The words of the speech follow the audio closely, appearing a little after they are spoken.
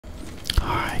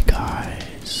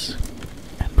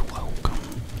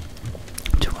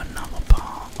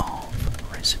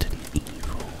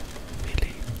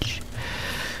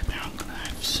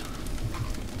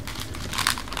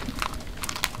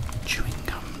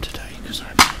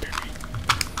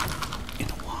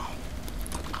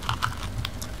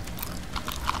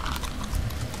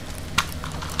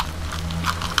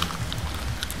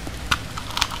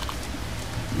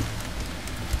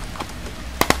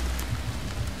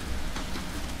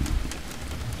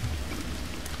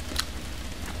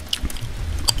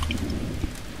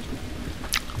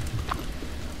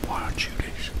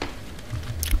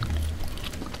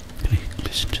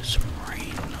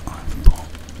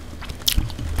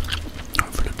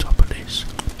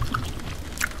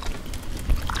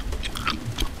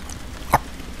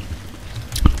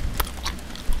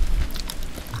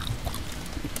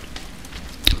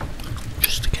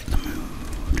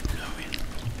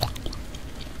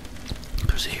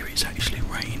because here it's actually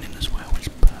raining as well. It's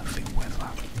perfect weather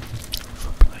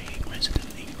for playing Resident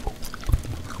Evil.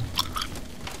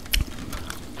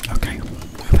 Okay,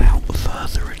 without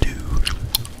further ado,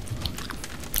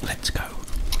 let's go.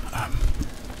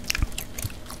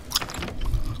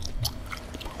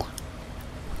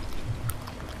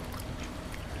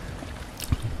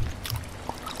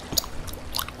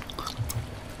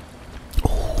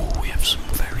 Oh, we have some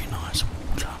very nice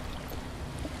water.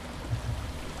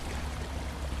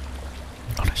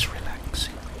 Oh, that's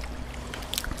relaxing.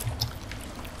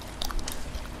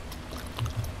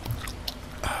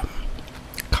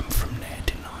 Come from there,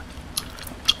 didn't I?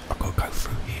 I've got to go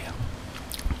through here.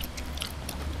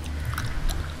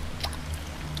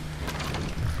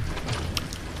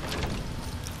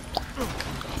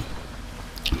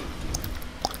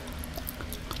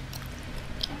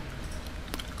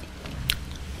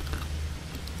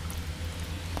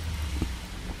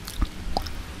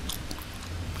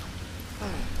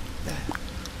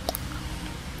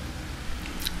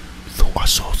 Thought I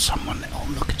saw someone. Oh,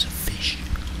 look, it's a fish.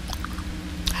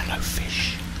 Hello,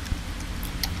 fish.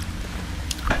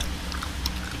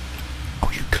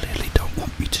 Oh, you clearly don't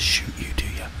want me to shoot you, do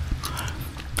you?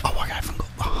 Oh, I haven't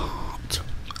got the heart.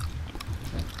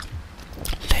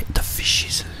 Let the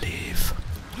fishes live.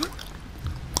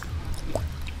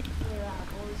 We're all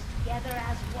boys together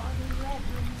as one in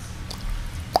reverence.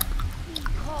 We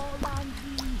call on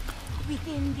thee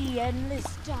within the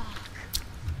endless dark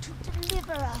to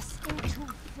deliver us into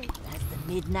faith. As the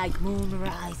midnight moon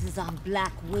rises on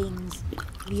black wings,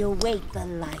 we await the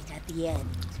light at the end.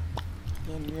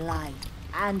 In life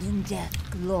and in death,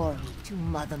 glory to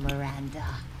Mother Miranda.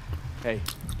 Hey,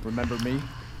 remember me?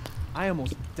 I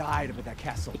almost died up at that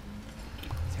castle.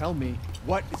 Tell me,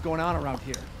 what is going on around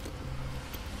here?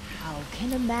 How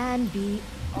can a man be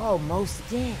almost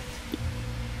dead?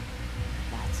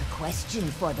 That's a question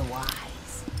for the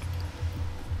wise.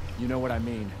 You know what I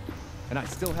mean. And I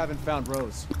still haven't found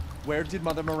Rose. Where did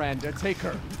Mother Miranda take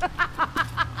her?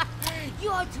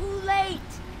 You're too late!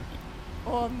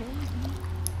 Or maybe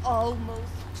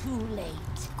almost too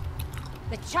late.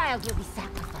 The child will be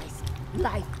sacrificed,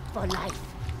 life for life.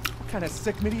 What kind of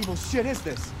sick medieval shit is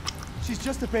this? She's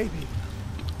just a baby.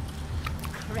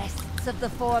 Crests of the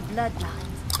four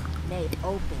bloodlines may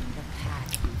open the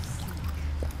path you seek.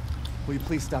 Will you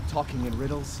please stop talking in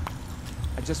riddles?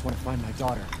 I just want to find my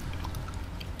daughter.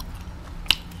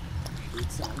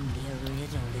 It's only a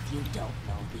riddle if you don't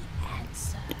know the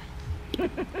answer.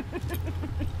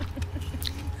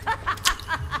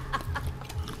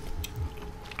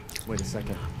 Wait a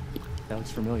second. That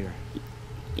looks familiar.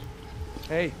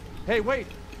 Hey! Hey, wait!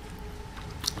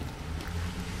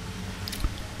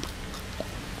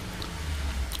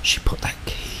 She put that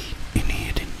key in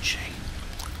here, didn't she?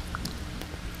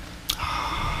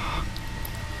 Ah,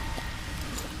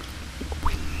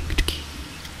 winged key.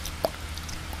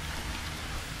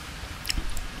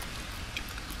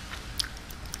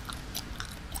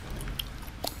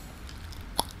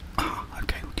 Ah,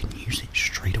 okay, we can use it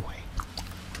straight away.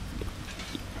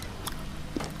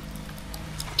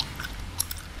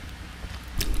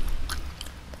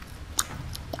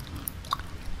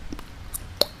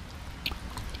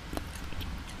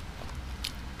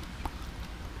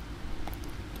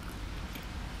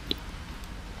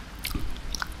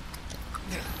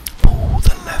 Pull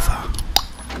the lever.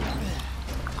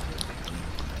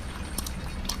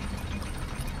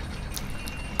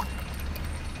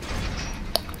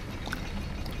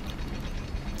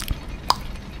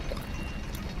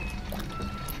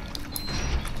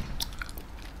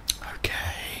 Okay,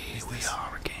 here we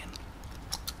are again.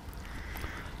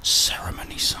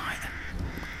 Ceremony site.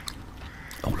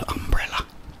 Oh, look, umbrella.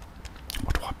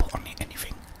 What do I put on it?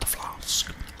 Anything? The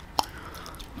flask.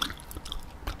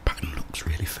 The pattern looks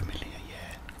really familiar,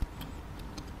 yeah.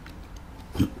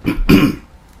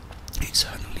 It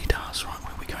certainly does. Right,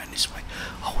 where are we going this way?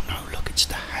 Oh no, look, it's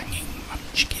the hanging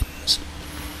munchkins.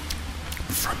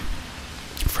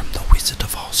 From the Wizard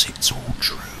of Oz, it's all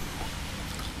true.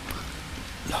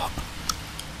 Look.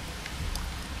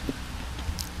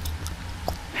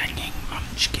 Hanging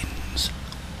munchkins.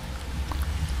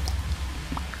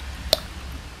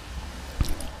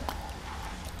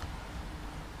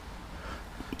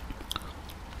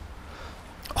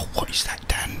 Oh, what is that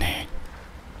down there?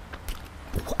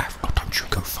 Oh, don't you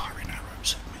go firing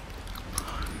arrows at me.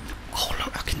 Oh,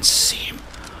 look, I can see him.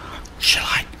 Shall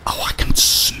I? Oh, I can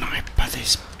sniper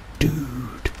this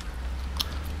dude.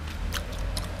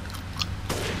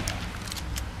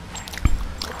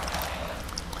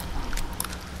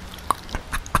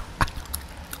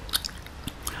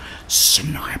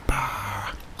 Sniper.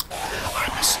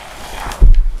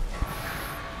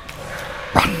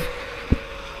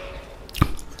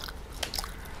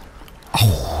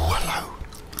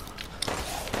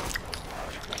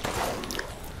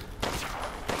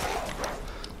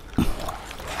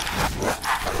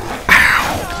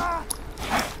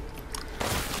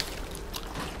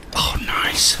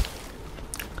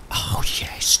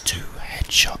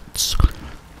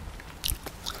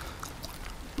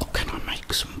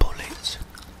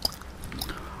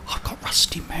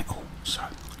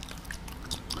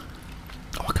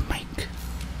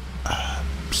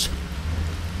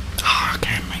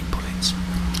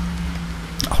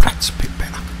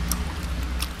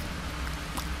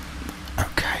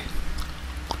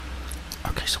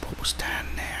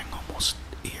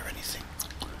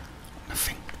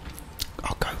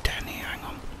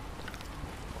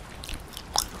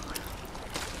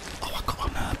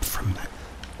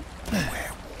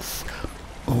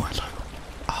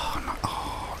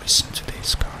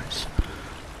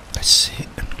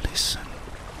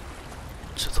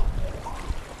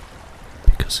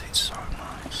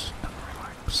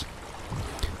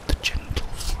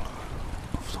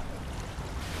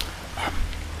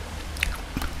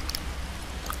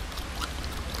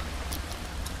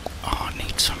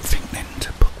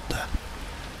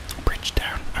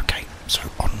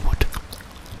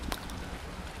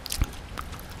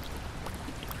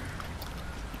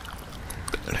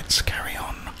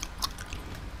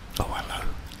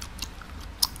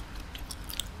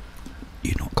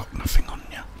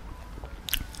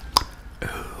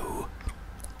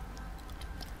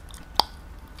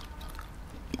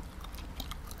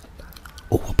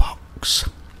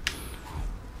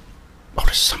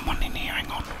 there's someone in here, hang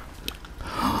on.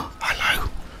 Hello?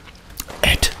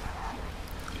 Ed?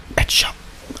 Ed, shut.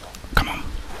 Come on.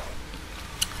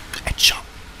 Ed, shut.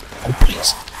 Oh,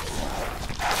 please.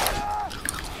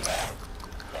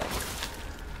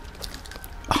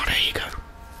 Oh, there you go.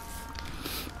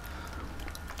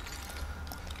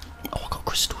 Oh, I got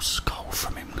crystal skull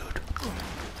from him, good.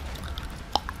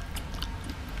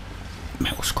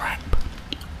 Metal scrap.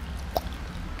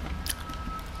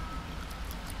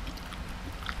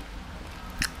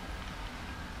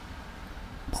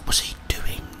 What was he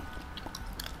doing?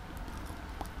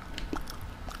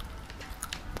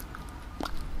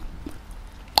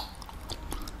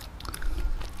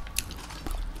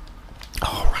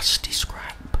 Oh, rusty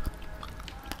scrap.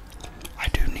 I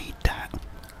do need that.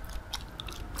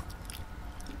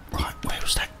 Right, where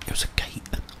was that? It was a gate.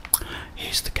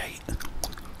 Here's the gate.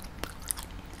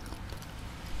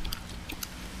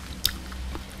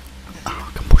 Oh,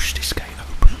 I can push this gate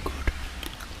open, good.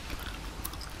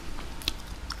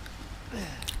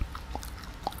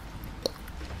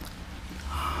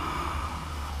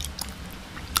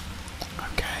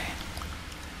 Okay.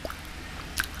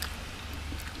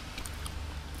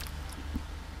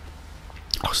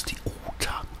 Lost the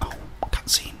altar. Oh,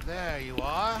 cutscene. There you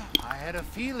are. I had a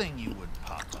feeling you would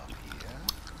pop up here.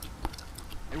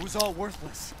 It was all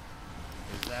worthless.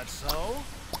 Is that so?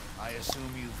 I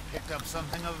assume you've picked up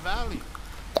something of value.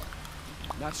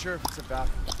 Not sure if it's about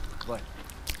him, but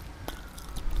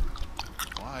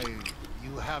Why,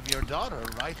 you have your daughter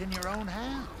right in your own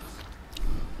hands.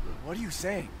 what are you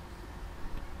saying?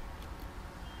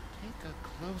 Take a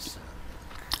closer look.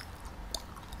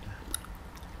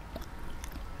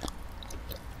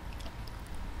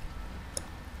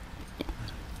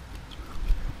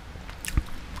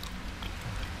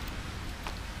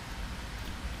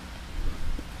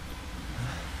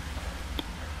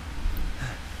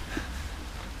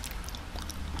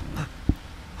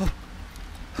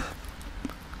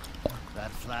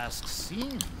 That flask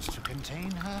seems to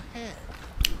contain her head.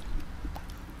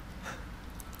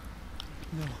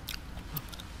 No.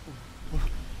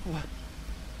 What?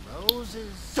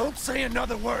 Roses. Don't say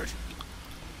another word!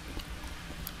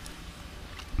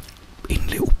 In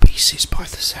little pieces by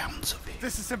the sounds of it.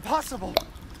 This is impossible!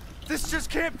 This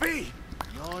just can't be!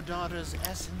 Your daughter's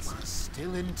essence is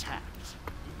still intact.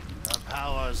 Her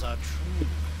powers are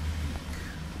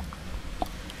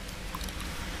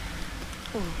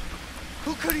true.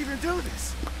 Who could even do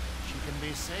this? She can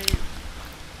be saved.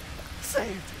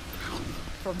 Saved?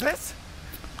 From this?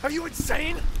 Are you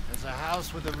insane? There's a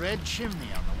house with a red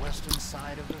chimney on the western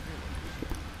side of the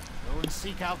village. Go and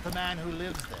seek out the man who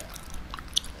lives there.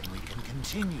 Then we can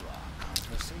continue our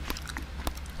conversation.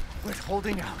 Quit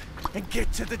holding out and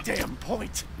get to the damn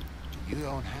point! You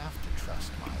don't have to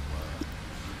trust my word.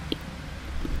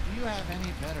 Do you have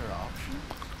any better option?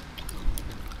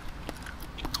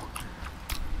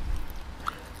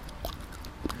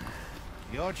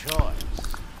 Your choice.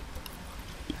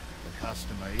 The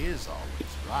customer is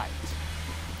always right.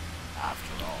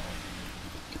 After all.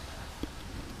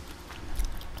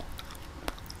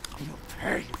 You'll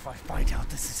pay if I find out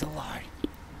this is a lie.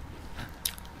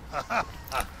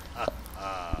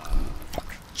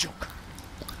 Fucking joker.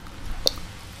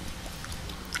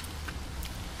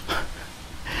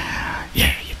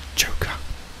 Yeah, you joker.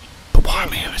 But why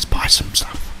I'm here is buy some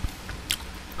stuff.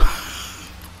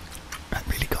 That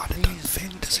really kind of don't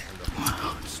fit, does it?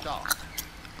 Stop.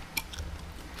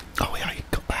 Oh yeah, you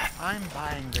got that. I'm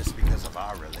buying this because of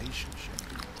our relationship.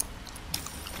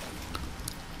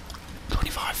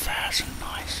 25,000,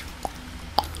 nice.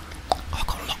 I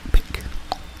got a lockpick.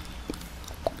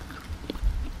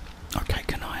 Okay,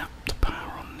 can I up the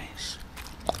power on this?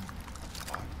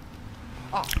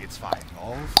 Oh, it's fine.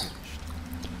 All finished.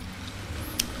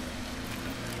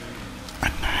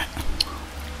 And that.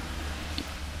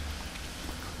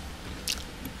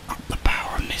 Up the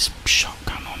power on this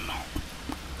shotgun or not?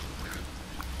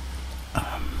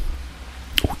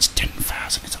 Oh, it's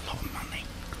 10,000. It's a lot of money.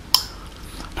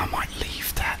 I might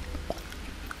leave that.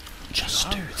 Just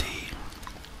do the.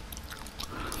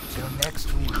 Till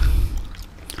next week.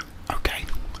 Okay.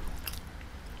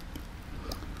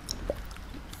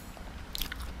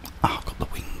 Oh, I've got the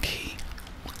wing key.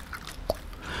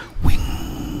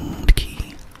 Winged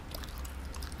key.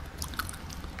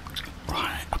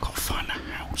 Right, I've got to find a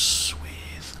house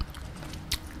with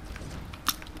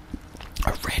a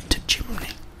red chimney.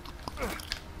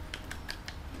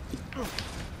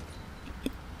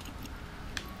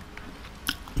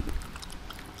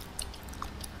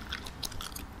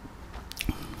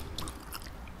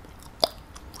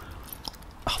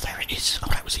 Oh, there it is. Oh,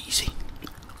 that was easy.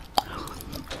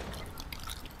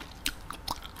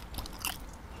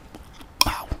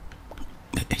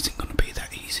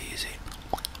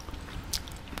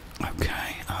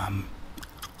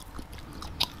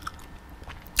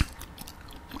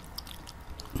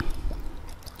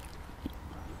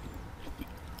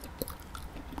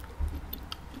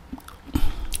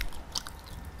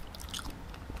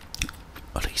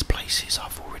 places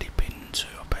I've already been to.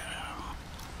 I bet.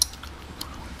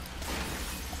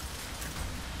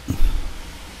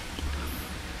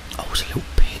 Oh, there's a little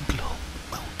pig, look.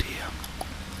 Oh dear.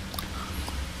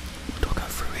 Do I go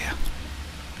through here?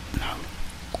 No.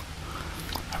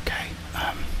 Okay,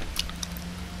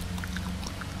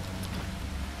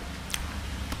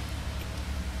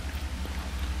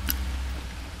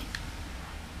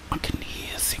 I can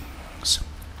hear things.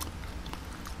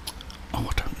 Oh,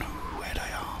 I don't know where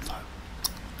they are though.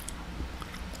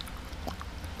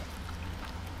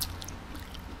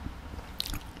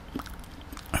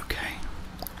 Okay.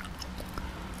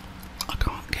 I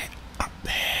can't get up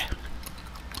there.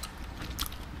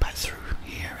 Back through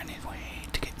here anyway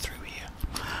to get through here.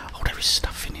 Oh, there is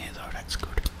stuff in here though, that's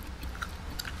good.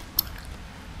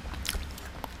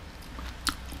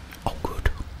 Oh,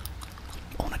 good.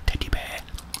 On a teddy bear.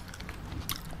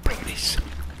 Bring this.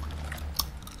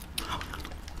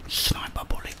 Sniper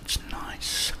bullets,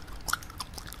 nice.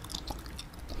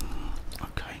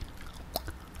 Okay.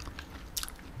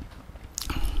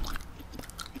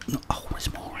 Oh,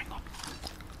 there's more, hang on.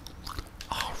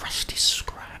 Oh, rusty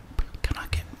scrap. Can I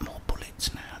get more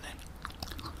bullets now then?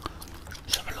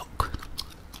 Let's have a look.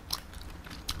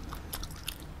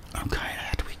 Okay,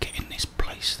 how do we get in this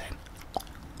place then?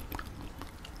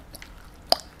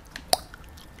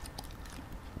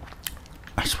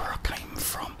 That's where I came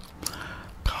from.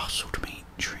 Castle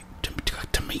Dimitri.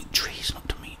 Dimitri, it's not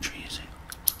Dimitri, is it?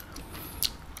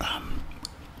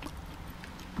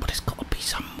 But there's got to be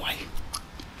some way.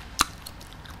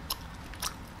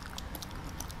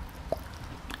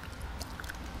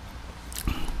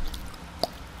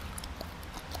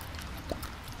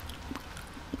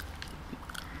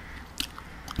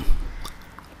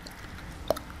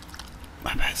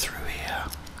 What about through here?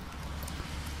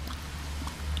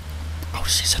 Oh,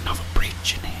 this is another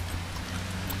bridge in it.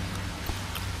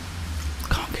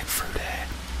 Can't get through there.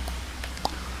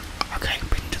 Okay,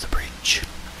 been to the bridge.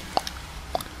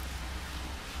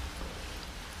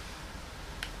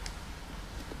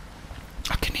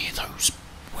 I can hear those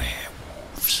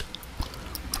werewolves.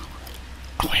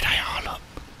 Oh, where they are, look.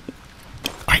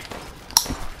 Wait.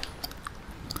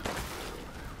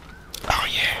 Oh,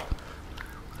 yeah.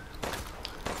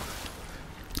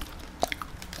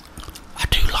 I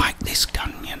do like this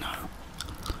gun, you know.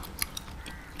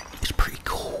 It's pretty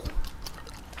cool.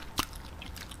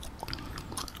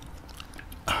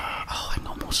 Oh, hang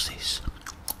on, what's this?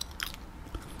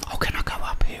 Oh, can I go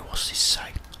up here? What's this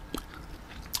say?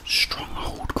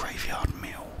 Stronghold Graveyard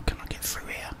Mill. Can I get through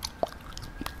here?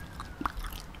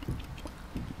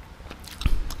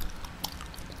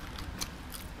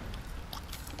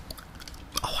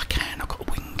 Oh, I can. I've got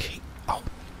a wing key. Oh.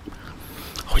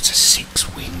 Oh, it's a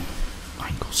 6-wing. I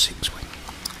ain't got 6-wing.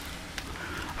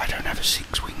 I don't have a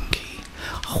 6-wing key.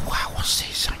 Oh, wow, what's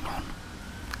this? Hang on.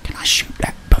 Can I shoot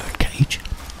that bird cage?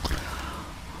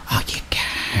 Oh, you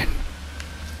can.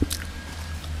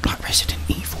 Like Resident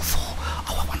Evil 4.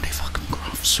 Oh, I wonder if I can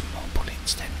craft some more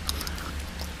bullets then.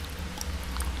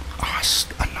 Oh, that's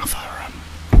another,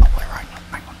 where am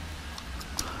I? Hang on.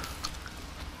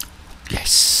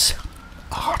 Yes.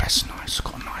 Oh, that's nice.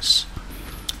 Got a nice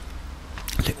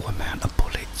little amount of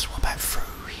bullets. What about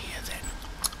through here then?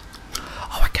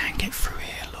 Oh, I can get through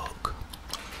here, look.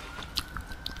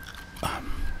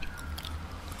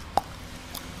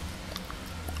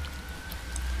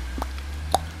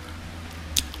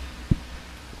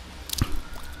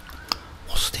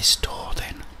 What's this door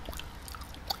then?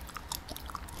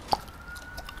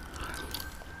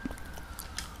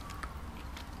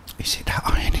 Is it that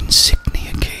iron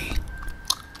insignia key?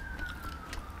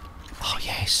 Oh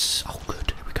yes, oh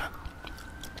good, here we go.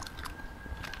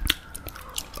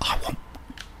 I want...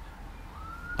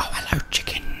 Oh, hello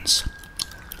chickens.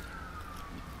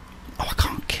 Oh, I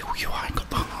can't kill you, I ain't got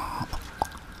the heart.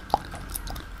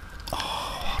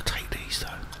 Oh, I'll take these though.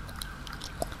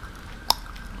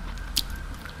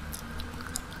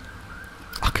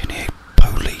 I can hear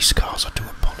police cars, I do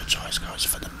apologise guys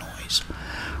for the noise.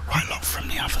 Right, look from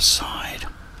the other side.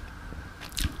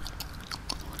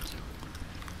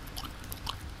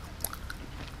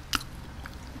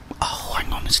 Oh,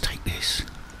 hang on, let's take this.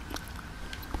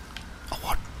 Oh,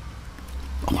 what?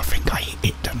 Oh, I think I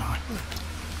hit it, don't I?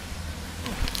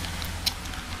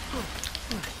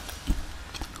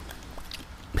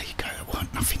 There you go, there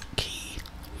weren't nothing key.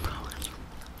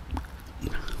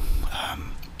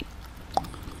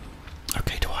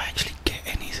 Okay, do I actually get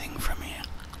anything from here?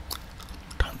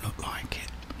 Don't look like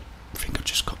it. I think I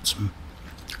just got some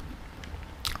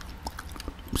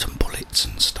bullets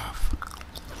and stuff.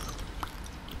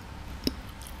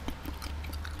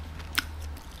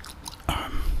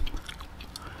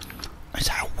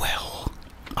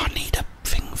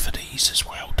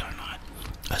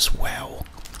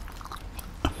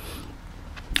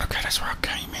 that's where I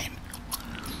came in.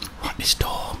 Right, this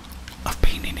door. I've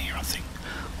been in here, I think.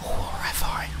 Or have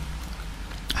I?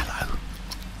 Hello.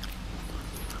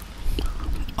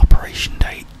 Operation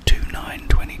date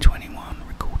 2/9/2021.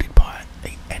 Recorded by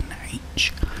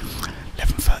NH.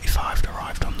 11:35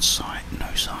 arrived on site.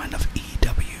 No sign of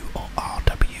EW or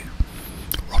RW.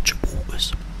 Roger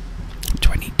Waters.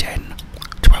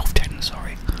 12:10,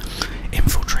 sorry.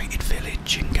 Infiltrated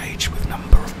village, engaged with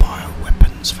number of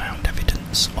bioweapons, found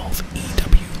evidence of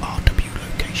EW, RW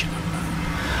location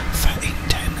unknown.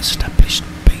 13:10, established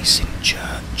base in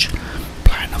church.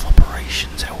 Plan of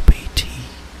operations,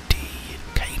 LBTD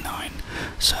K9.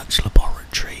 Search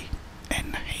laboratory,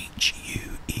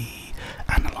 NHUE.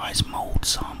 Analyze mold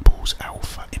samples,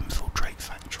 Alpha. Infiltrate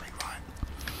factory, right.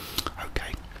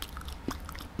 Okay.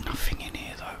 Nothing in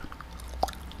here though.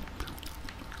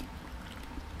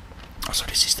 Oh, so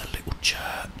this is the little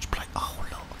church place. Oh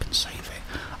look, I can save it.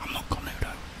 I'm not gonna though.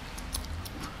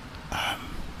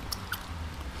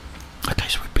 Okay,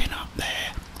 so we've been up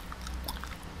there.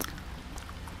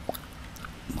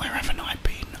 Where haven't I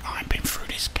been? I haven't been through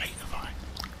this gate, have I?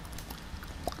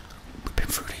 We've been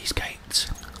through these gates.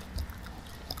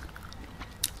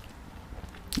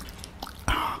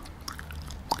 Ah.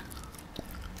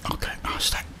 Okay, oh, it's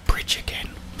that bridge again.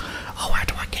 Oh, how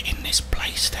do I get in this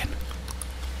place then?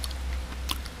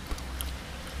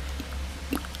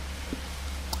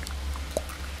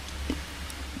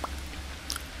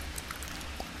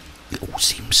 It all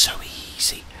seems so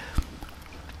easy.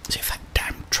 As if that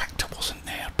damn tractor wasn't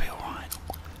there, I'd be alright.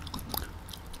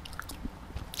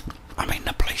 I mean,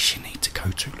 the place you need to go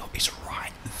to, look, is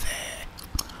right there.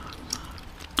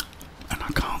 And I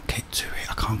can't get to it.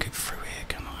 I can't get through here,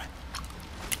 can I?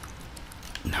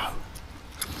 No.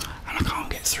 And I can't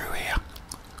get through here.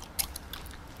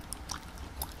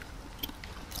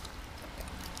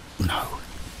 No.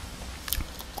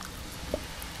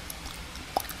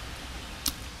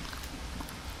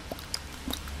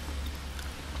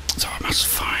 So I must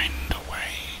find a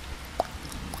way.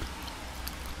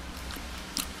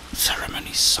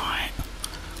 Ceremony site.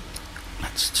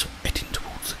 That's heading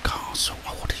towards the castle.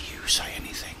 Oh, what do you say?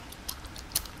 Anything?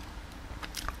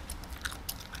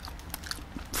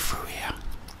 Through here.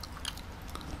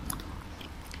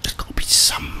 There's got to be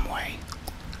some way.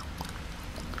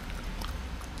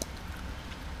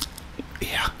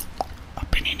 Yeah. I've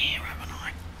been in here, haven't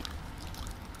I?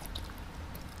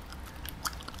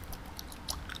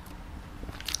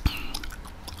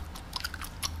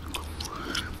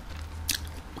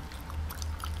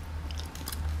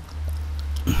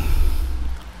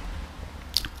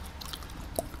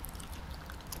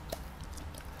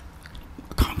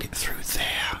 I can't get through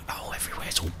there. Oh,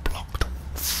 everywhere's all blocked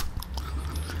off.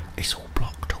 It's all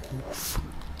blocked off.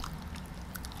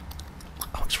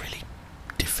 Oh, it's really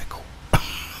difficult.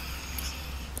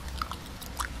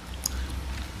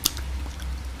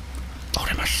 Oh,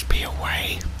 there must be a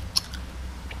way.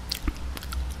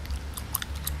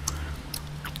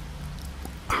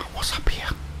 Oh, what's up here?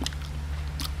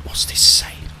 What's this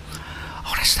say?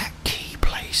 Oh, that's that key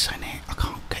place, ain't it? I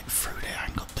can't get through there, I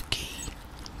ain't got the key.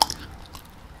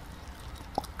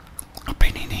 I've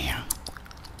been in here.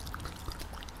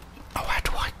 Oh, how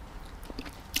do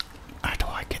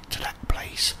I get to that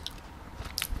place?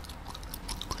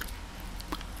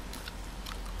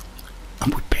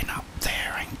 And we've been up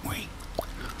there, ain't we?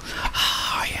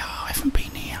 Ah, yeah, I haven't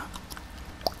been here.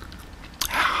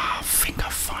 Ah, I think I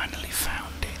finally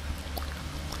found it.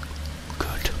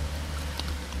 Good.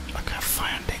 Okay, I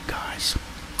found it, guys.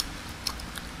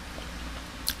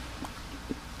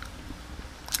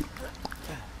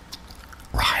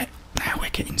 Right, now we're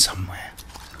getting somewhere.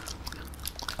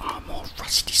 Oh, more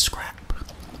rusty scrap.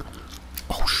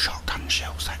 Oh, shotgun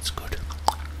shells, that's good.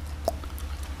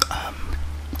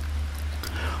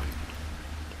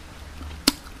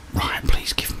 Right,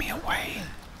 please give me a way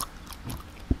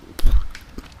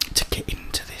to get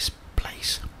into this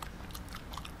place.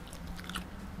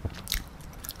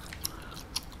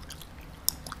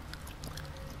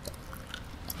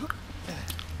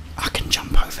 I can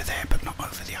jump over there, but not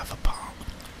over the other part.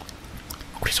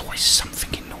 Oh, there's always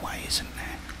something in the way, isn't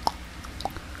there?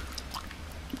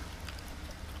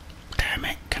 Damn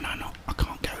it, can I not? I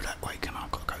can't go that way, can I?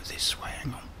 I've got to go this way,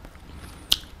 hang on.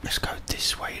 Let's go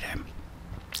this way then.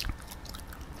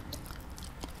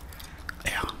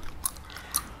 Yeah.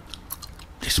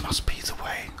 This must be the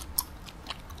way.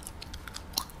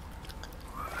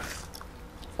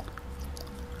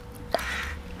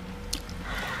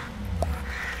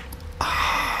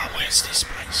 Ah, where's this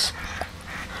place?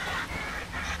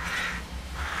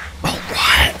 Oh,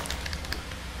 right.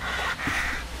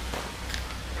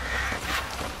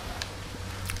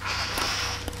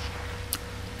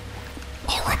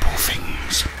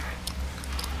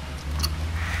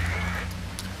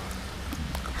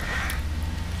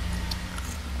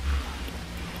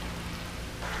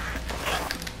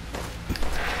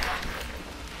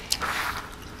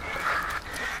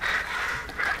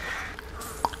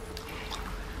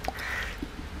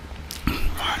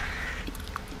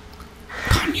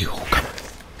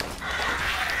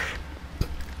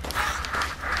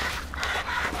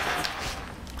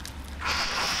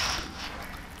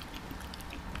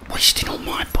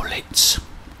 bullets.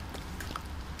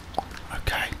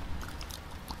 Okay.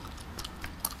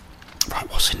 Right,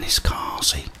 what's in this car?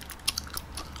 See?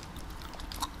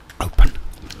 Open.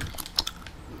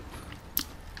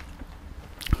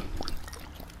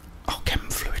 Oh, chem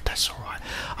fluid, that's alright.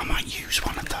 I might use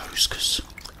one of those because,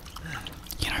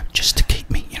 you know, just to keep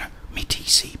me, you know, me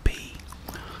TCP.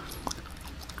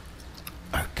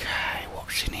 Okay,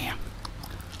 what's in here?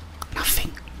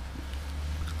 Nothing.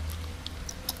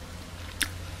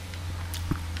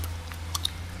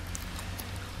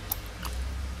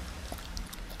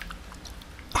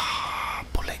 Ah,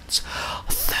 bullets.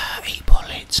 30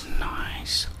 bullets,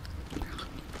 nice.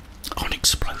 On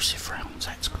explosive rounds,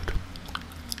 that's good.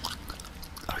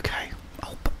 Okay.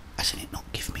 Oh, but hasn't it not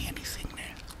give me anything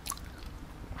there?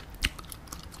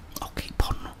 I'll keep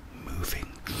on moving.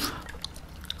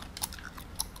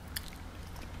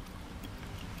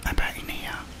 How about in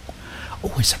here?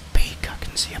 Oh, it's a pig. I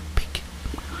can see a pig.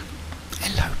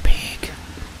 Hello, pig.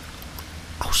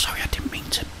 Oh, sorry, I didn't mean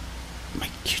to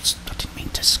make you. I didn't mean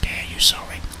to scare you.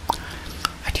 Sorry.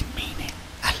 I didn't mean it.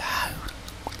 Hello.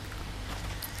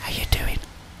 How you doing?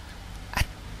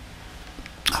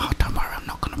 Oh, don't worry. I'm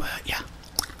not gonna hurt you.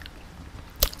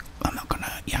 I'm not gonna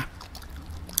hurt you.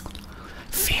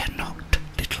 Fear not,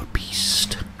 little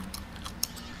beast.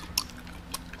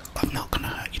 I'm not gonna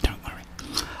hurt you. Don't worry.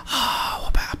 Oh, what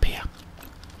about up here?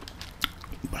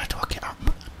 Where do I get up?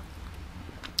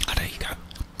 Oh, there you go.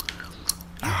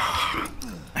 Ah,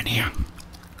 and here.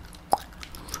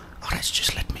 Oh, that's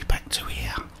just led me back to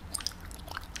here.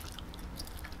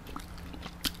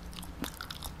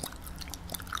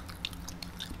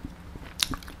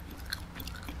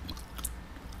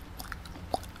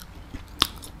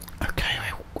 Okay,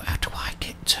 how do I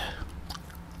get to...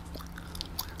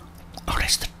 Oh,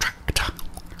 there's the tractor.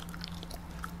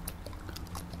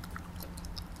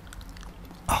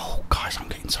 Oh, guys, I'm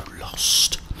getting so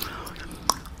lost.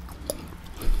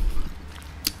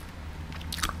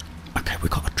 Okay,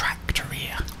 we've got a tractor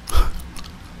here.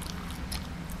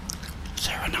 Is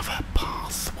there another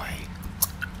pathway?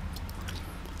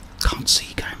 Can't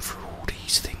see going through all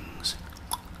these things.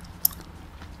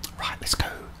 Right, let's go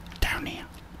down here.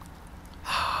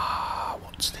 Ah,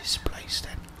 what's this place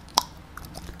then?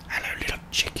 Hello, little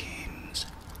chickens.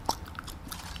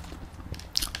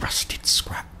 Rusted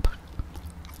scrap.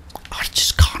 I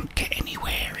just can't get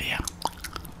anywhere here.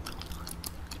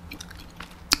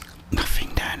 Nothing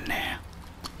down there.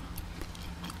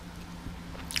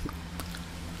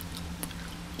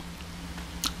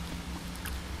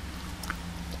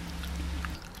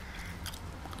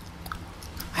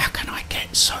 How can I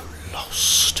get so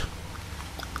lost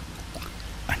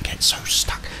and get so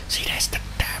stuck? See, there's the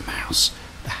damn house.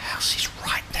 The house is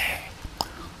right there,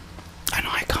 and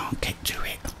I can't get to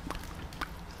it.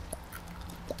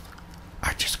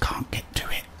 I just can't get to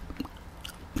it.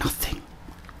 Nothing.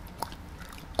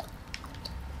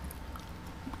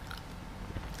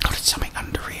 God, it's something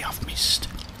under here I've missed.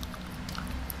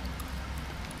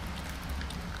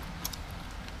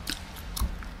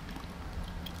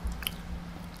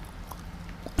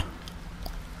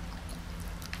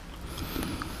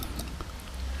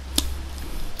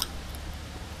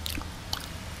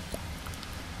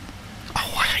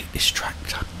 Oh, I hate this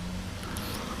tractor.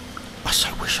 I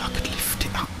so wish I could lift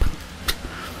it up.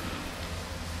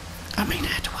 I mean,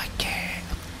 how do I get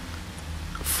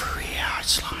through here?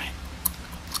 It's like...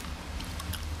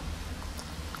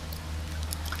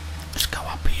 Let's go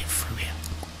up here through here.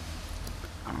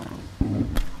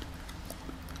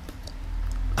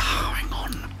 Oh, hang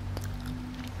on.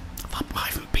 I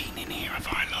haven't been in here, have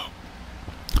I, lot?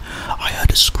 I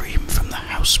heard a scream from the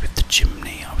house with the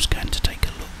chimney. I was going to take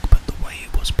a look, but the way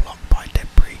it was blocked by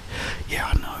debris. Yeah,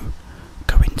 I know.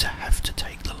 Going to have to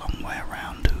take the long way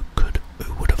around.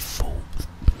 Who would have thought?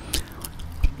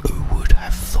 Who would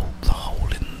have thought the hole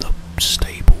in the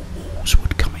stable walls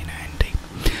would come in handy?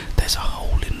 There's a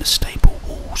hole in the stable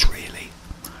walls, really.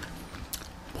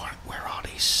 Where are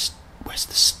these? Where's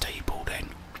the stable then?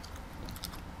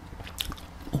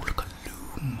 Oh, look, a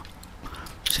loom.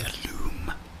 Is it a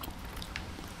loom?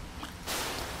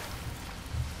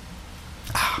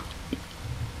 Ah.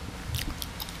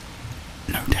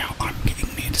 No doubt I'm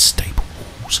getting near the stable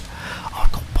walls.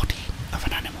 I've got body of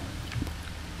an animal.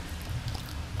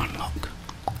 Unlock.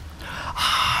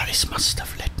 Ah, this must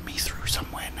have led me through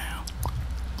somewhere now.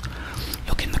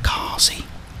 Look in the car, see?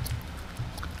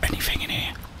 Anything in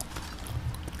here?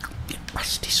 Yeah,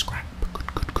 rusty scrap.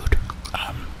 Good.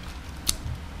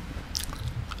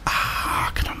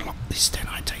 I can unlock this then,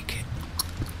 I take it.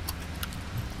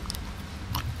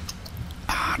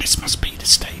 Ah, this must be the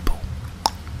stable.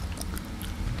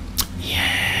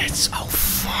 Yes, oh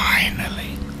fine.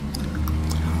 Finally.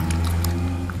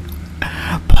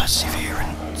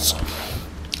 Perseverance.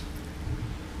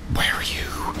 Where are you?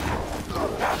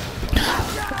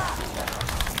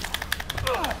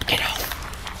 Get off.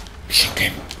 Shoot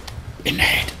him. In the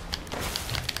head.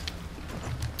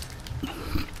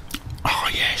 Oh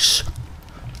yes.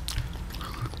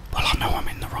 Well, I know I'm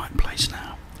in the right place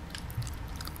now.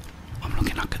 I'm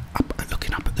looking up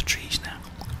at the trees now.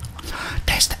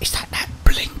 Is that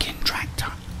blinking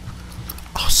tractor?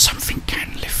 Oh, something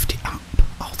can lift it up.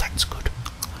 Oh, that's good.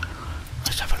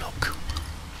 Let's have a look.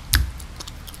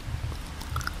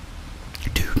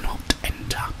 Do not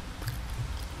enter.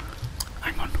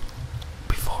 Hang on.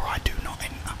 Before I do not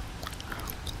enter.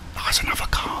 Oh, there's another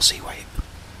car. See, wait.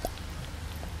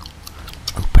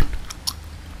 Open.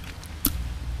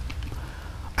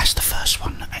 That's the first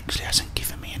one that actually hasn't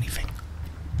given me anything.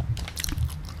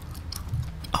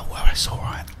 Oh well, that's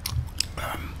alright.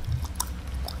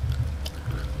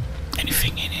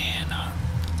 Anything in here? No.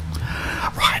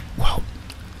 Right, well,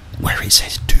 where it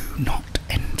says do not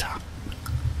enter,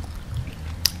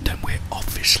 then we're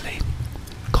obviously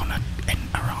gonna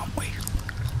enter, aren't we?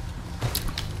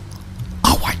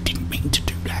 Oh, I didn't mean to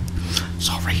do that.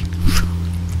 Sorry.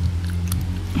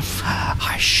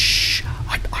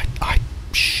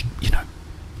 You know,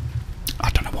 I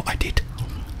don't know what I did.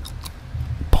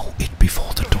 Bolted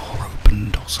before the door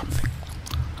opened or something.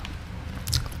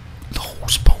 The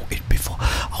horse bolted before.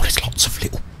 Oh, there's lots of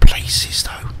little places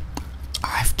though. I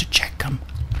have to check them.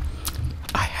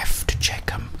 I have to check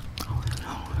them.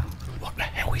 What the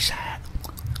hell is that?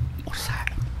 What's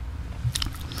that?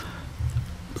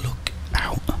 Look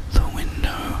out the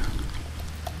window.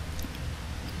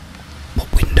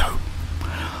 What window?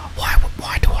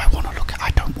 Why do I want to look at?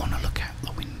 I don't want to look out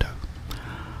the window.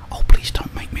 Oh, please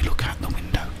don't make me look out the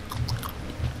window.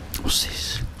 What's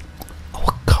this? Oh,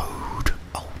 a code.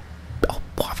 Oh,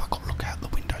 why have I got to look out the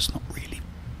window? It's not really.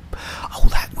 Oh,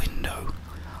 that window.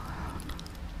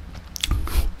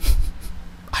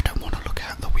 I don't want to look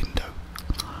out the window.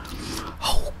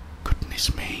 Oh,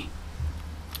 goodness me.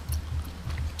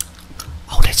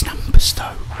 Oh, there's numbers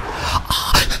though.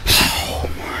 Oh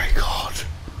my god.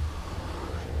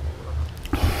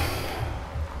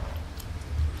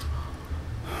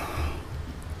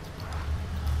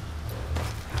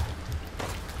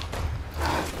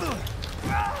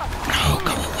 No,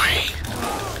 go away.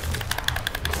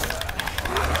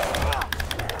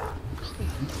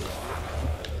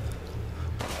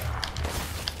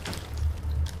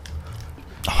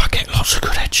 Oh, I get lots of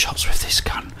good headshots with this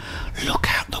gun. Look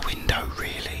out the window,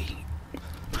 really.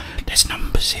 There's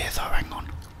numbers here though, hang on.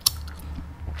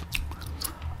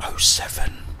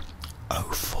 07,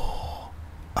 04,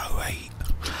 08.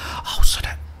 Oh, so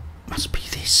that must be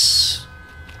this.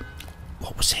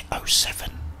 What was it?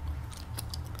 07.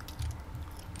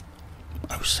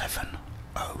 07,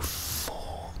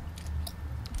 04,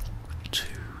 2,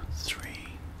 3,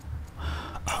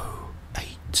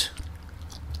 08.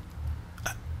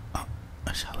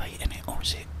 That's 08 in it, or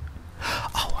is it?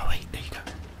 Oh, 08, there you go.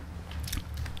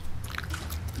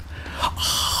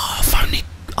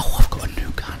 Oh, I've got a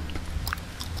new gun.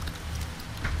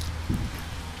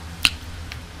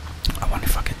 I wonder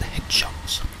if I get the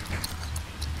headshots.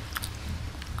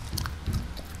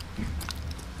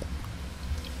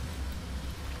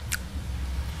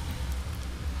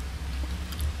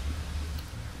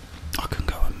 I can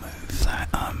go and move that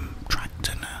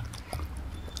tractor now.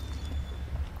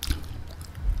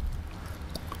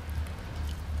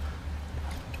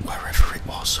 Wherever it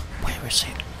was. Where is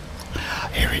it?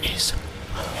 Here it is.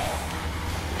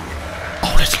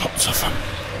 Oh, there's lots of them.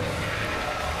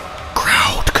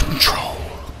 Crowd control.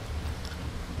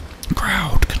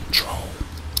 Crowd control.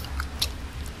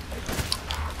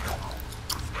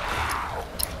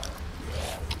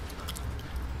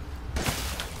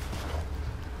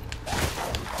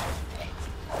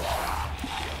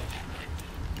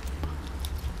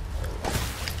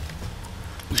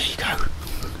 There you go.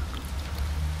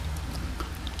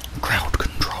 Crowd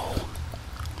control.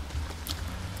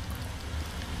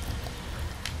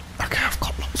 Okay, I've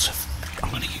got lots of. I'm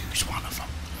going to use one of them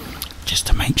just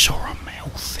to make sure I'm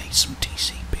healthy. Some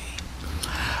TCB.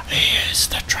 Here's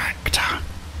the tractor.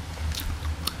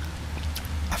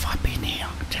 Have I been here?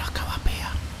 Did I go up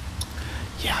here?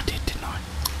 Yeah, I did, didn't I?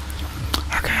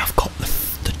 Okay, I've got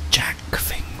the jack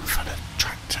thing for the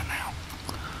tractor now.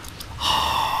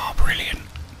 Ah, oh, brilliant.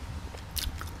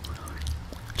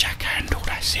 Jack handle,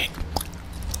 that's it.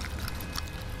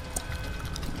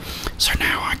 So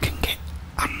now I can get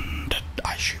under.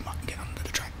 I assume I can get under the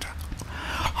tractor.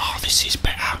 Oh, this is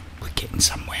better. We're getting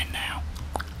somewhere now.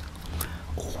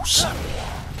 Awesome.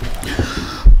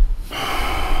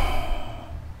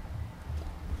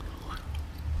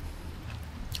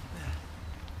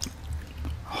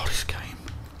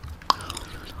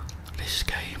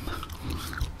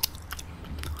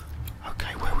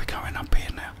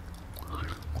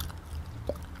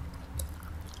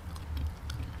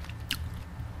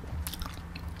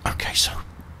 Okay, so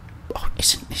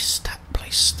isn't this that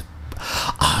place?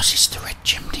 Ah, this is the Red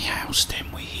Chimney House.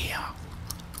 Then we're here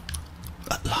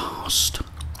at last.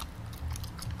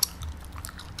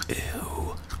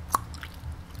 Ew,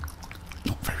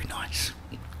 not very nice.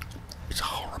 It's a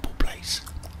horrible place.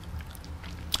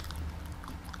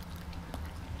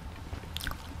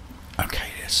 Okay,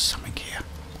 there's something here.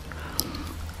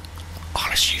 Oh,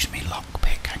 let's use me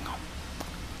lockpick. Hang on.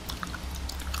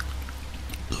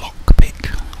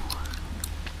 Lockpick.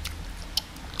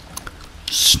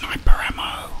 Sniper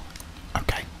ammo.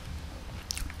 Okay.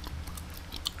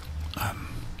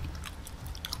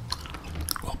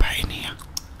 What about in here?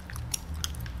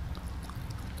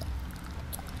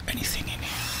 Anything in here?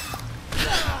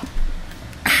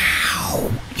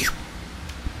 Ow! You.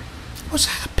 Was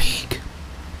that a pig?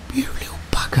 You little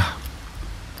bugger.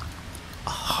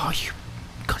 Oh, you.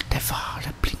 God,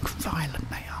 they're blink violent,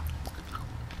 they are.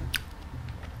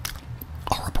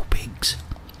 Horrible pigs.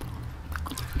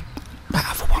 That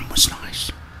other one was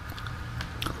nice.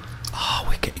 Oh,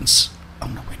 we're getting. Oh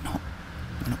no, we're not.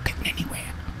 We're not getting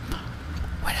anywhere.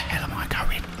 Where the hell am I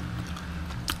going?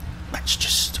 Let's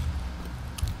just.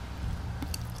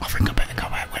 I think I better go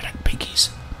out where that pig is.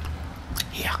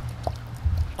 Here.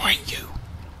 Why you?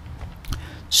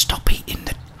 Stop eating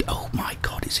the. Oh my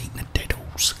God, it's eating the dead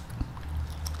horse.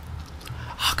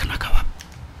 How can I go up?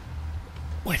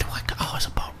 Where do I go? Oh, there's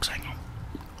a box. Hang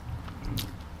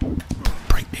on.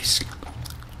 Break this.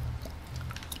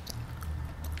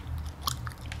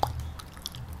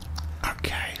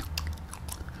 Okay.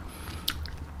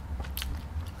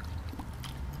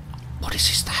 What is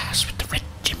this? The house with the red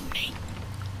chimney?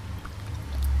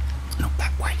 Not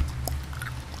that way.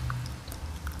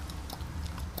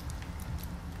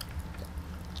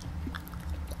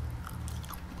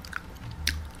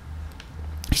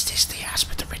 Is this the house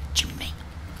with the red chimney?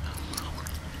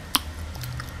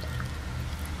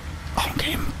 I'm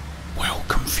getting well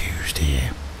confused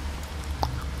here.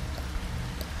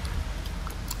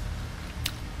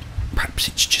 Perhaps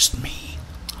it's just me.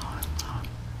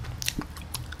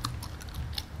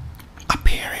 Up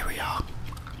here we are.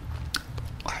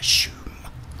 I assume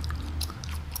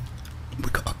we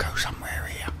gotta go somewhere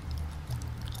here.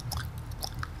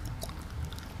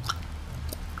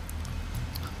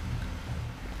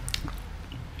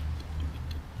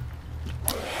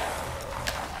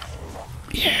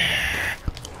 Yeah.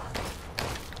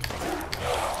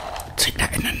 Take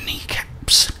that in the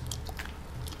kneecaps.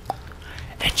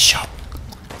 Headshot.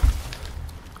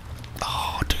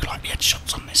 Oh, I do like the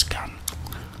headshots on this gun.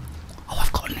 Oh,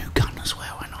 I've got a new gun as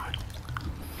well, haven't I?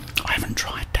 I haven't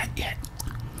tried that yet.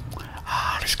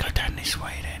 Ah, let's go down this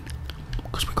way then.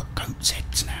 Because we've got goat's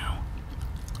heads now.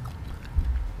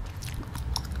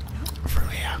 Through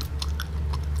here.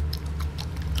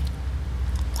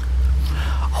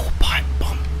 Oh, a pipe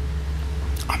bomb.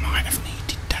 I might have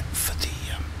needed that for the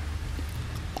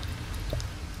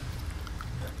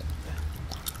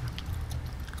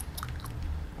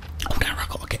oh, now I've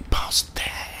got to get past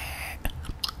there.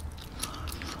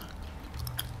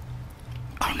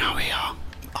 Oh, now we are.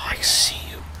 I see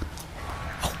you.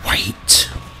 Oh, wait.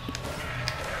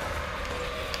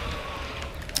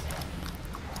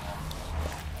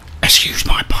 Excuse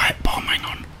my pipe bomb, hang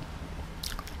on.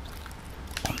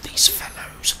 On these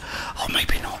fellows. Oh,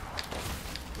 maybe not.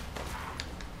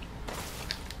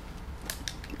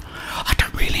 I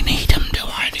don't really need them, do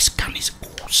I? This gun is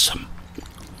awesome.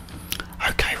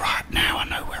 Okay, right, now I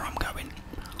know where I'm going.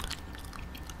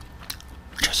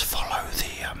 Just follow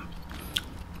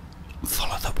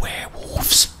the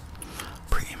werewolves.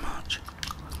 Pretty much.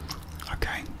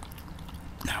 Okay.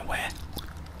 Now where?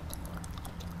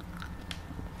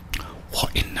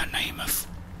 What in the name of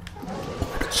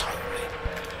orders holy?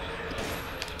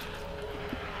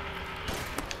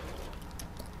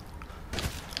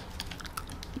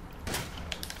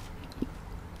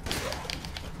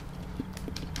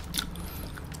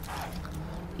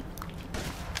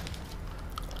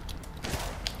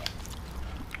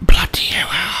 Bloody hell,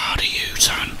 how hard are you,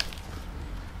 son?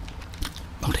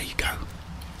 Oh, there you go.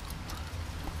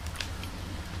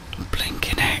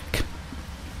 Blinking heck.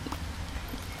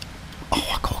 Oh,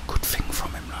 I got a good thing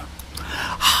from him though.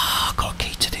 Ah, I got a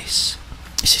key to this.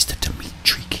 This is the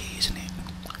Dimitri key, isn't it?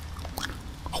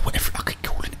 Or whatever I keep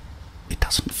calling it. It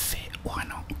doesn't fit, why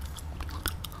not?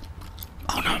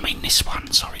 Oh no, I mean this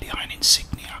one, sorry, the iron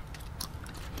insignia.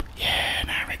 Yeah,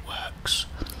 now it works.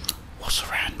 What's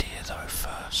around here though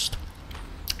first?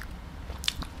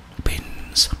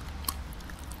 Bins.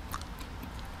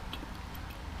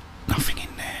 Nothing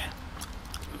in there.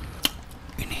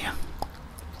 In here.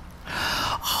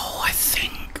 Oh, I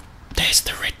think there's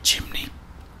the red chimney.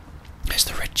 There's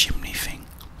the red chimney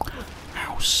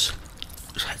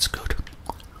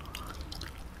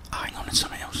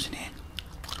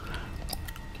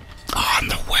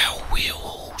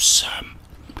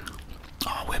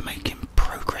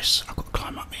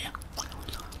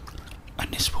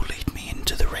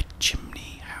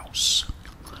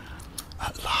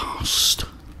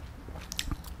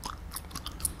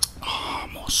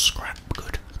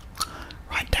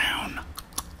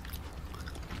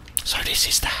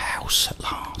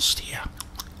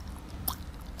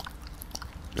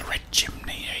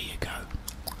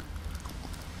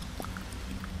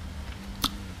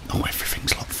Oh,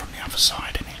 everything's locked from the other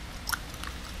side, isn't it?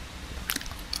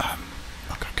 I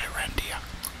gotta go around here.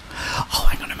 Oh,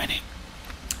 hang on a minute.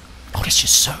 Oh, there's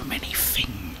just so many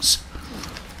things.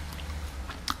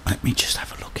 Let me just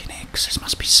have a look in here, because there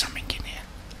must be something in here.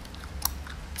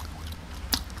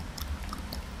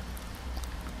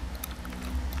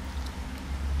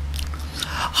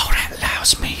 Oh, that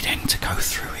allows me then to go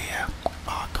through here. Oh,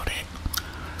 I got it.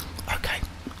 Okay.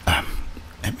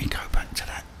 Let me go back to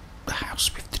the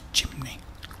house with the chimney.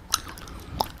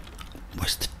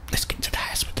 Let's get to the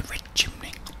house with the red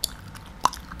chimney.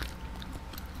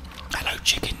 Hello,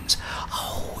 chickens.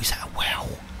 Oh, is that a well?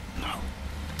 No.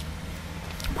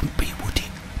 Wouldn't be, would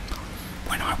it?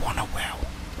 When I want a well,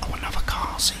 I want another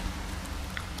Carsey.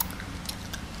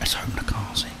 Let's open the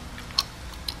Carsey.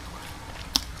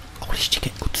 Oh, at least you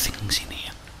get good things in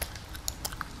here.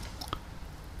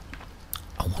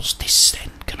 Oh, what's this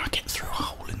then? Can I get through a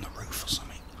hole in the roof or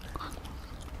something?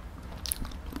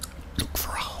 Look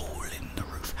for a hole in the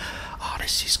roof. Ah, oh,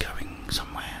 this is going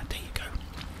somewhere. There you go.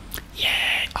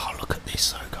 Yeah. Oh, look at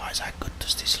this though, guys. How good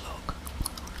does this look?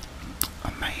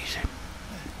 Amazing.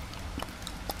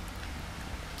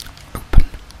 Open.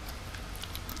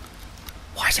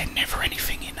 Why is there never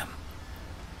anything in them?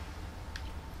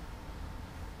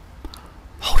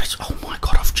 Oh my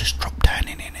god, I've just dropped down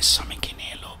in here and there's something in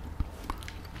here, look.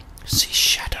 See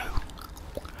shadow.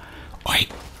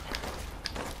 Wait.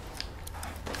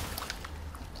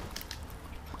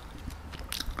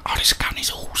 Oh, this gun is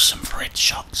awesome for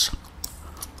headshots.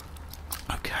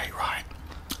 Okay, right.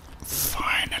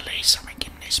 Finally, something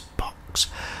in this box.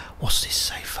 What's this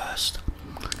say first?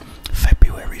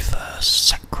 February 1st,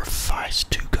 sacrifice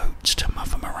 2 goats to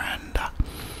Mother Miranda.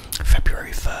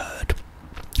 February 3rd,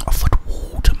 offered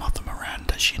wool to Mother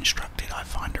Miranda. She instructed I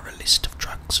find her a list of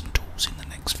drugs and tools in the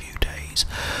next few days.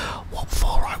 What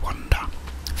for, I wonder?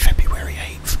 February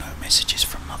 8th, no messages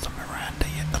from Mother Miranda,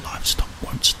 yet the livestock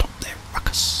won't stop their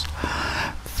ruckus.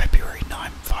 February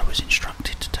 9th, I was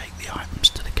instructed to take the items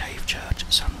to the cave church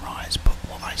at sunrise, but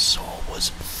what I saw was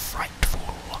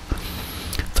frightful.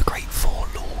 The great 4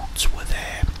 lords were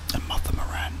there, and Mother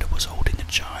Miranda was holding a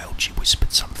child. She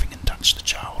whispered something and touched the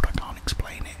child. I can't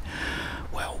explain it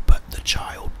well, but the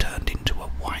child turned into a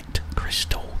white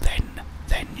crystal.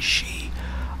 Then she...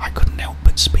 I couldn't help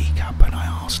but speak up, and I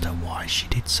asked her why she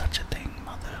did such a thing.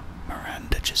 Mother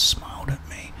Miranda just smiled at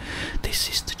me. This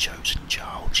is the chosen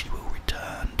child. She will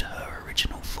return to her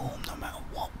original form no matter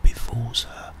what befalls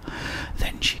her.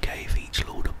 Then she gave each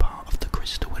lord a part of the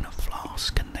crystal in a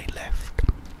flask, and they left.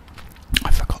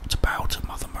 I forgot to bow to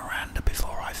Mother Miranda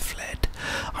before I fled.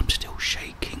 I'm still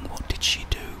shaking. What did she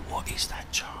do? What is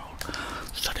that child?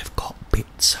 So they've got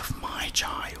bits of my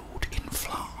child in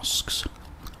flasks.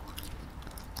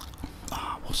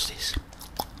 Ah, what's this?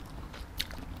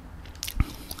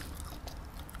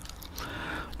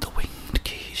 The winged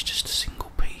key is just a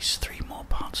single piece. 3 more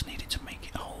parts needed to make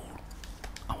it whole.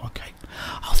 Oh, okay.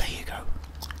 Oh, there you go.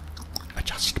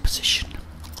 Adjust position.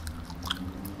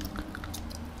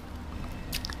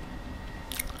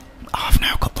 I've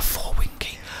now got the 4-wing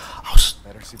key.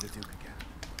 Better see the Duke again.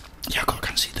 Yeah, I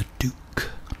can see the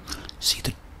Duke. See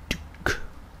the Duke.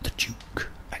 The Duke.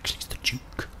 Actually, it's the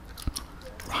Duke.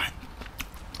 Right.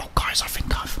 Oh, guys, I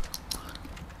think I've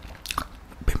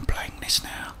been playing this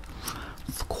now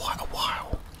for quite a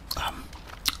while.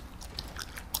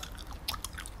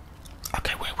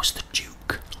 Okay, where was the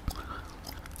Duke?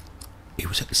 He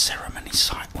was at the ceremony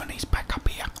site when he's back up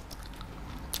here.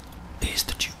 Here's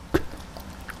the Duke.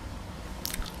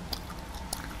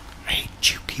 Hey,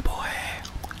 Dukey boy.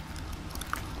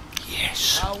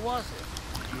 Yes. How was it?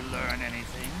 Did you learn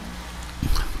anything?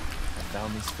 I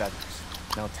found these feathers.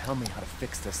 Now tell me how to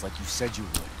fix this like you said you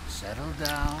would. Settle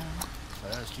down.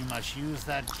 First, you must use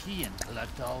that key and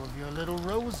collect all of your little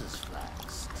roses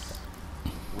flasks.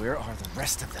 Where are the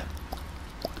rest of them?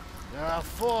 There are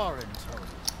 4 in total.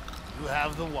 You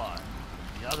have the 1.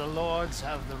 The other lords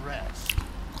have the rest.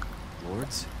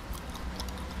 Lords?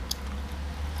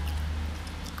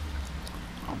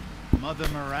 Mother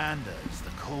Miranda is the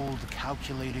cold,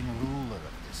 calculating ruler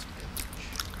of this village.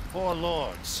 4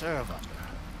 lords serve under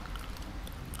her.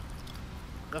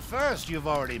 The first you've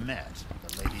already met,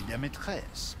 the Lady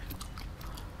Dimitrescu.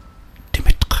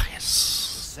 Dimitrescu. The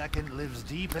second lives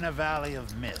deep in a valley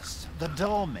of mist, the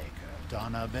dollmaker,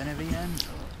 Donna Beneviento.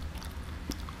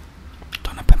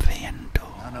 Donna Beneviento.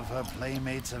 None of her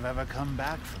playmates have ever come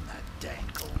back from that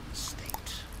dank old estate.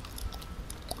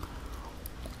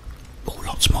 Oh,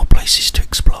 lots more places to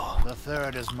explore. The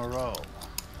third is Moreau,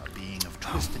 a being of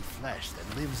twisted flesh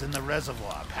that lives in the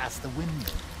reservoir past the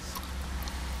windmills.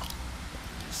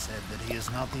 It is said that he is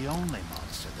not the only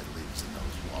monster that lives in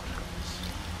those waters.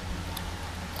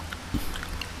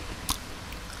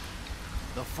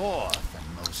 The fourth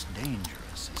and most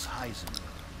dangerous is Heisenberg.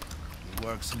 He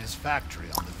works in his factory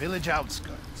on the village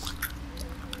outskirts.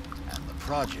 And the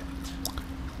project,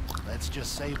 let's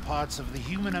just say parts of the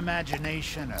human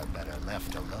imagination are better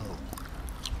left alone.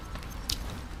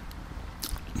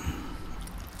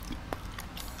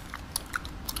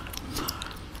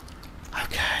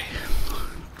 Okay.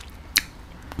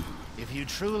 If you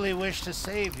truly wish to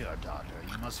save your daughter,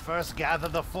 you must first gather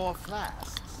the 4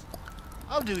 flasks.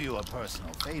 I'll do you a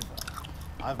personal favor.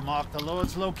 I've marked the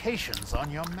Lord's locations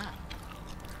on your map.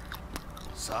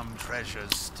 Some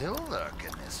treasures still lurk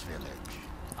in this village.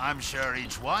 I'm sure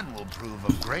each one will prove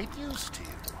of great use to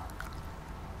you.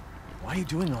 Why are you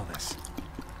doing all this?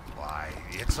 Why,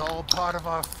 it's all part of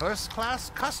our first-class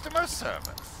customer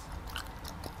service.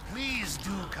 Please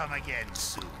do come again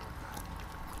soon.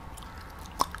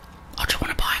 I just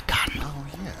want to buy a gun. Oh,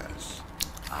 yes.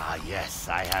 Ah, yes,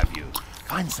 I have you.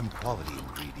 Find some quality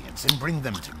ingredients and bring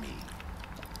them to me.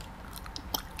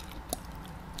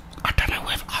 I don't know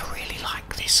if I really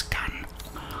like this gun.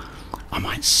 I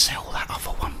might sell that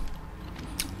other one.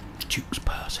 Duke's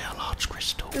Persil, large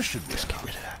crystal. This should be Let's get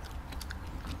rid of that.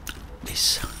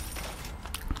 This.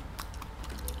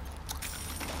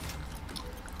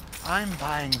 I'm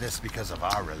buying this because of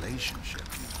our relationship.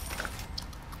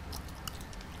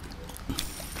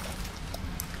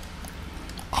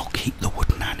 I'll keep the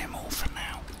wooden animal for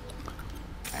now.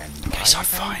 And In case I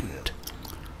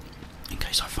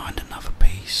find another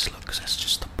piece. Look, 'cause that's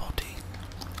just the body.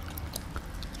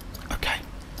 Okay.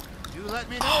 You let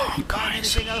me know if you find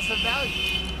guys. anything else of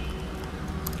value.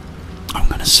 I'm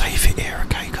gonna save it here,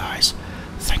 okay guys?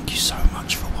 Thank you so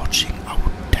much for watching. I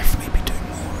will definitely be doing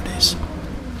more of this.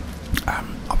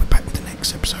 I'll be back with the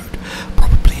next episode,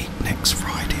 probably next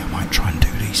Friday. I might try and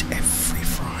do these every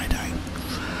Friday.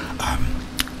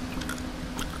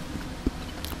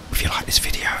 If you like this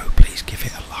video, please give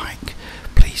it a like,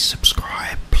 please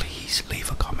subscribe, please leave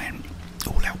a comment, it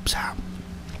all helps out.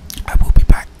 I will be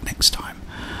back next time,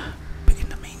 but in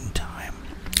the meantime,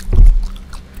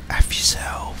 have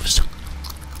yourselves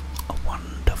a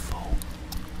wonderful,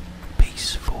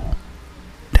 peaceful